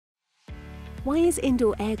Why is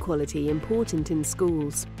indoor air quality important in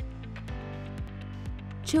schools?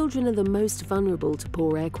 Children are the most vulnerable to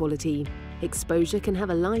poor air quality. Exposure can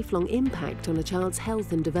have a lifelong impact on a child's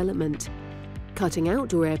health and development. Cutting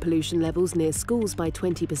outdoor air pollution levels near schools by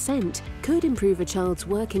 20% could improve a child's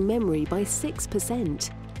working memory by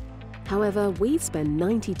 6%. However, we spend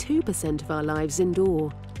 92% of our lives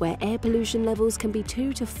indoor, where air pollution levels can be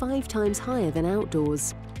 2 to 5 times higher than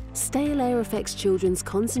outdoors. Stale air affects children's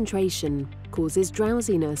concentration, causes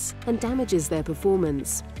drowsiness, and damages their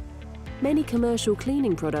performance. Many commercial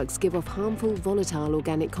cleaning products give off harmful volatile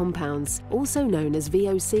organic compounds, also known as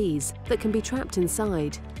VOCs, that can be trapped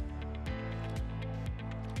inside.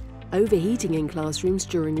 Overheating in classrooms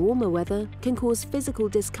during warmer weather can cause physical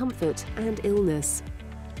discomfort and illness.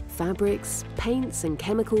 Fabrics, paints, and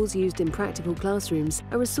chemicals used in practical classrooms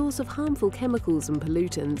are a source of harmful chemicals and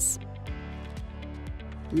pollutants.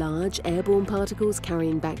 Large airborne particles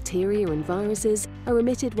carrying bacteria and viruses are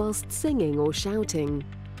emitted whilst singing or shouting.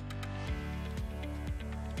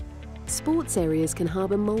 Sports areas can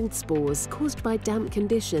harbour mould spores caused by damp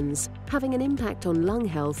conditions, having an impact on lung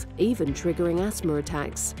health, even triggering asthma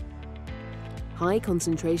attacks. High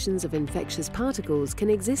concentrations of infectious particles can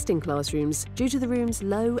exist in classrooms due to the room's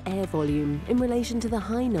low air volume in relation to the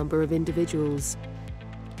high number of individuals.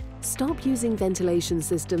 Stop using ventilation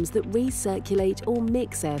systems that recirculate or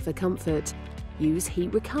mix air for comfort. Use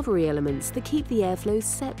heat recovery elements that keep the airflows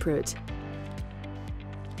separate.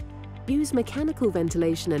 Use mechanical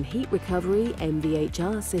ventilation and heat recovery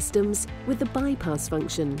 (MVHR) systems with the bypass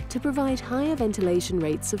function to provide higher ventilation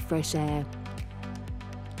rates of fresh air.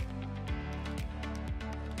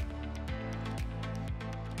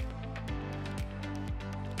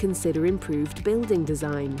 Consider improved building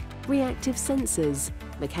design, reactive sensors,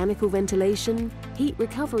 mechanical ventilation, heat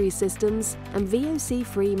recovery systems, and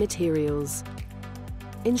VOC-free materials.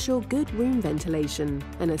 Ensure good room ventilation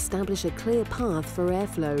and establish a clear path for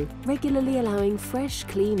airflow, regularly allowing fresh,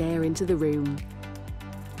 clean air into the room.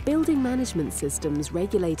 Building management systems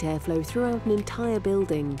regulate airflow throughout an entire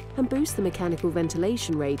building and boost the mechanical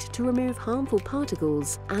ventilation rate to remove harmful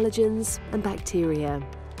particles, allergens, and bacteria.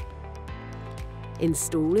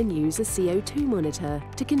 Install and use a CO2 monitor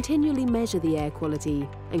to continually measure the air quality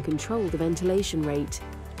and control the ventilation rate.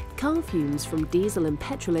 Car fumes from diesel and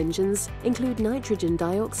petrol engines include nitrogen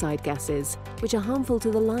dioxide gases, which are harmful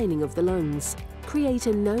to the lining of the lungs, create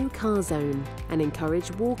a no-car zone, and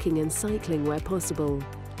encourage walking and cycling where possible.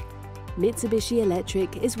 Mitsubishi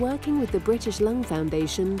Electric is working with the British Lung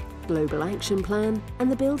Foundation, Global Action Plan,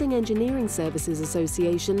 and the Building Engineering Services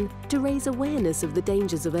Association to raise awareness of the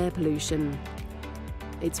dangers of air pollution.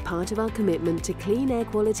 It's part of our commitment to clean air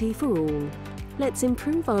quality for all. Let's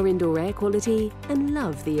improve our indoor air quality and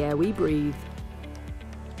love the air we breathe.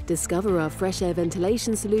 Discover our fresh air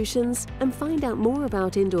ventilation solutions and find out more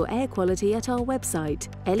about indoor air quality at our website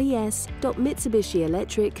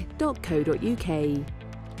les.mitsubishielectric.co.uk.